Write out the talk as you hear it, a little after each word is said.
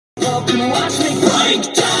up and watch me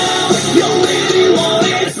break down. You really want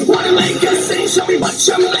it? Wanna make a scene? Show me what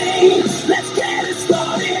you mean. Let's get it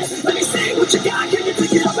started. Let me see what you got. Can you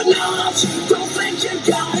pick it up a notch? Don't think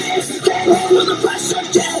you got it. Can't handle the pressure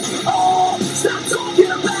yet. Oh, stop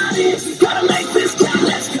talking about it. Gotta make this count.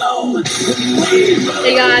 Let's go.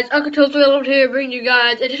 Hey guys, Uncle Toast here, bringing you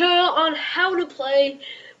guys a tutorial on how to play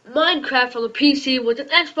Minecraft on the PC with an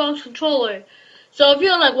Xbox controller. So if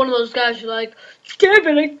you're like one of those guys who like, damn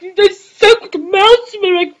it, I suck with the mouse and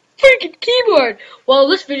my freaking keyboard, well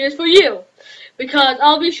this video is for you. Because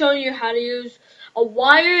I'll be showing you how to use a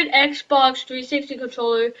wired Xbox 360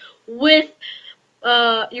 controller with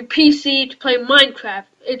your PC to play Minecraft.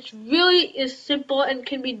 It's really is simple and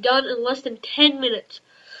can be done in less than 10 minutes.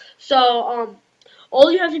 So,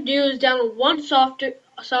 all you have to do is download one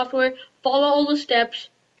software, follow all the steps,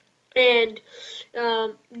 and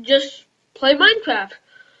just play Minecraft.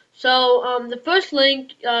 So the first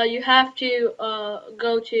link you have to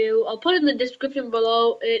go to, I'll put in the description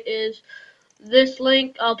below. It is this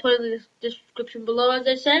link. I'll put in the description below, as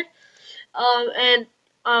I said.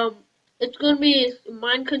 It's going to be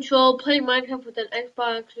Mind Control, playing Minecraft with an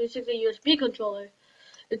Xbox 360 USB controller.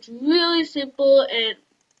 It's really simple and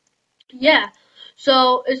yeah.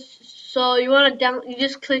 So you want to you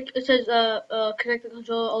just click, it says connect the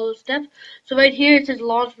controller, all those steps. So right here it says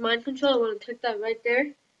launch Mind Control. I want to click that right there,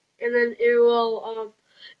 and then it will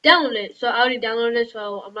download it. So I already downloaded it,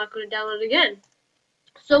 so I'm not going to download it again.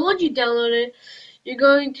 So once you download it, you're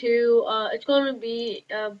going to it's going to be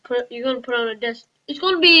you're going to put on a desk. It's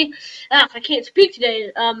going to be I can't speak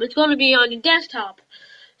today. It's going to be on your desktop.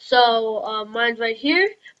 So mine's right here,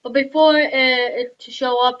 but before it to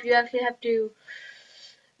show up, you actually have to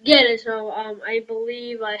get it. So I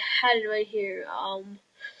believe I had it right here.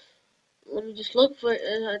 Let me just look for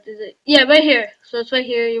it. Yeah, right here. So it's right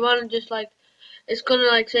here. You want to just like, it's gonna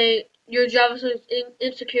like say your JavaScript is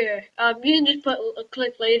insecure. You can just put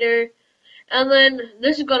click later, and then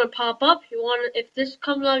this is gonna pop up. You want to, if this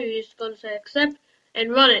comes up, you're just gonna say accept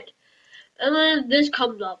and run it, and then this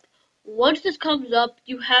comes up. Once this comes up,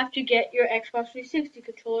 you have to get your Xbox 360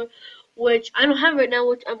 controller, which I don't have right now,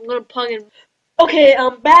 which I'm gonna plug in. Okay,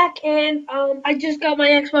 I'm back, and I just got my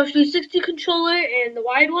Xbox 360 controller and the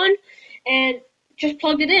wired one, and just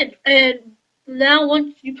plugged it in. And now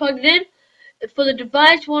once you plug it in, for the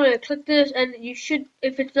device, you want to click this, and you should,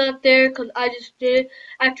 if it's not there, because I just did it,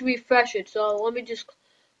 I have to refresh it. So let me just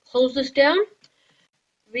close this down,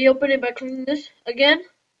 reopen it by clicking this again,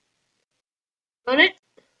 run it.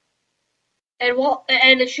 And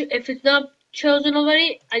if it's not chosen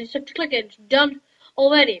already, I just have to click it. It's done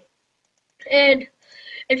already. And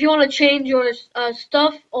if you want to change your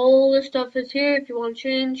stuff, all this stuff is here. If you want to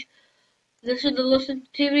change, this is the listen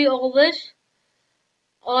TV, all this.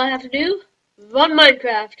 All I have to do, run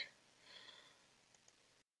Minecraft.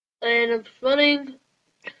 And I'm running,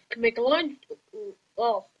 can make a line,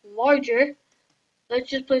 well, larger. Let's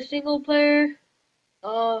just play single player,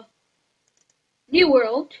 New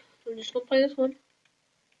World. I'm just gonna play this one.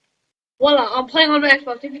 Voila, I'm playing on my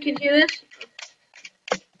Xbox. If you can hear this,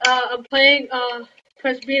 I'm playing.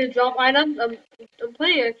 Press B to drop items. I'm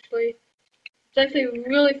playing actually. It's actually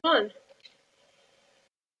really fun.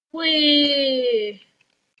 Whee!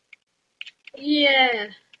 Yeah!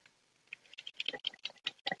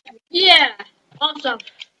 Yeah! Awesome!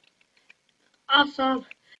 Awesome!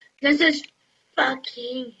 This is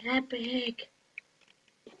fucking epic.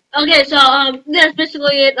 Okay, so that's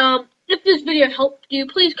basically it. If this video helped you,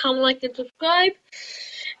 please comment, like, and subscribe.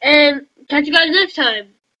 And catch you guys next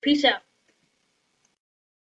time. Peace out.